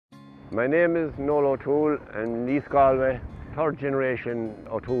My name is Noel O Toole and in East Galway, third generation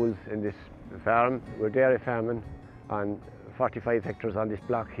O'Tooles in this farm. We're dairy farming on 45 hectares on this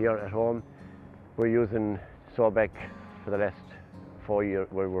block here at home. We're using Sobac for the last 4 years.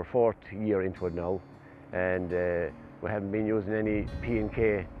 We're fourth year into it now, and we haven't been using any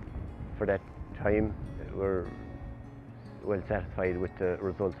P&K for that time. We're well satisfied with the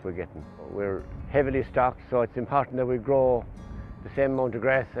results we're getting. We're heavily stocked, so it's important that we grow the same amount of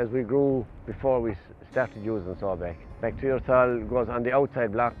grass as we grew before we started using Sobac. Bacteriosol goes on the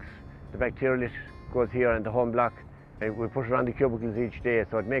outside blocks, the Bacteriolit goes here on the home block, and we put it on the cubicles each day,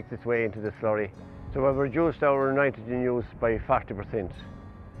 so it makes its way into the slurry. So we've reduced our nitrogen use by 40%.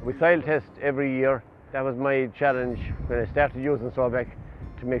 We soil test every year. That was my challenge when I started using Sobac,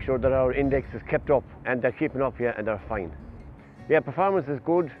 to make sure that our index is kept up, and they're keeping up here and they're fine. Yeah, performance is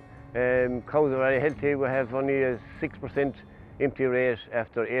good. Cows are very healthy. We have only a 6% empty rate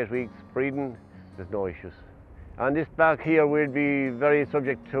after 8 weeks breeding. There's no issues. On this block here we'll be very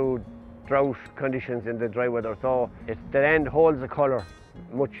subject to drought conditions in the dry weather, so the land holds the colour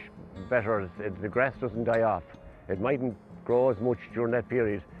much better. The grass doesn't die off. It mightn't grow as much during that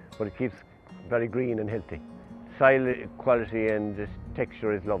period, but it keeps very green and healthy. Soil quality and the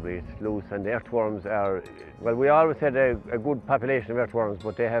texture is lovely. It's loose, and the earthworms are, well, we always had a good population of earthworms,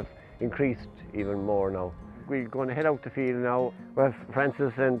 but they have increased even more now. We're going to head out the field now. We have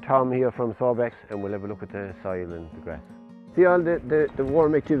Francis and Tom here from Sobac, and we'll have a look at the soil and the grass. See all the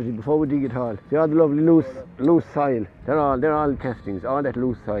worm activity before we dig it all. See all the lovely loose soil. They're all castings, all that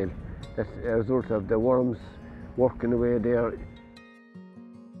loose soil. That's a result of the worms working away there.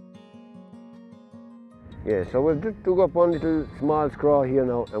 Yeah, so we've just dug up one little small scraw here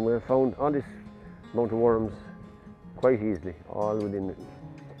now, and we've found all this amount of worms quite easily, all within the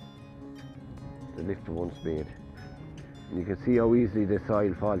lift of one spade. And you can see how easily the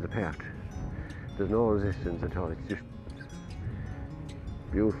soil falls apart. There's no resistance at all. It's just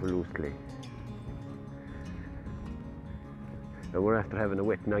beautiful loose clay. And we're after having a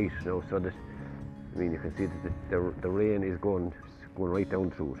wet night now, so that, I mean, you can see that the rain is going right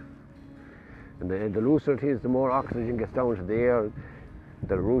down through it. And the looser it is, the more oxygen gets down to the air.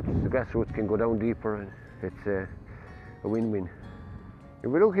 The grass roots can go down deeper. It's a win-win. If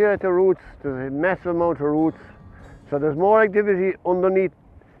we look here at the roots, there's a massive amount of roots. So there's more activity underneath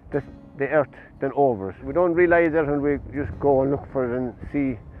the earth than over it. We don't realise that when we just go and look for it and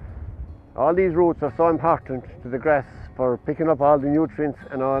see. All these roots are so important to the grass for picking up all the nutrients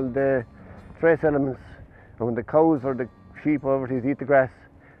and all the trace elements. And when the cows or the sheep or whatever it is eat the grass,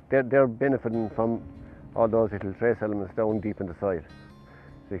 they're benefiting from all those little trace elements down deep in the soil.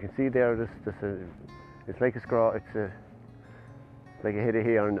 So you can see there, it's like a scraw, it's like a head of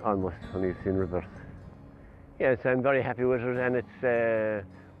hair almost, when it's in reverse. Yes, I'm very happy with it, and it's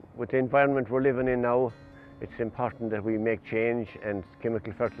with the environment we're living in now, it's important that we make change, and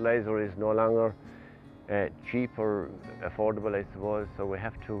chemical fertiliser is no longer cheap or affordable, I suppose, so we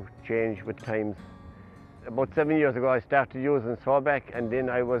have to change with times. About 7 years ago I started using Sobac, and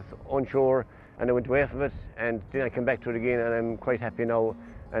then I was unsure and I went away from it, and then I came back to it again, and I'm quite happy now,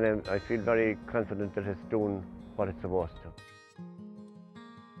 and I feel very confident that it's doing what it's supposed to.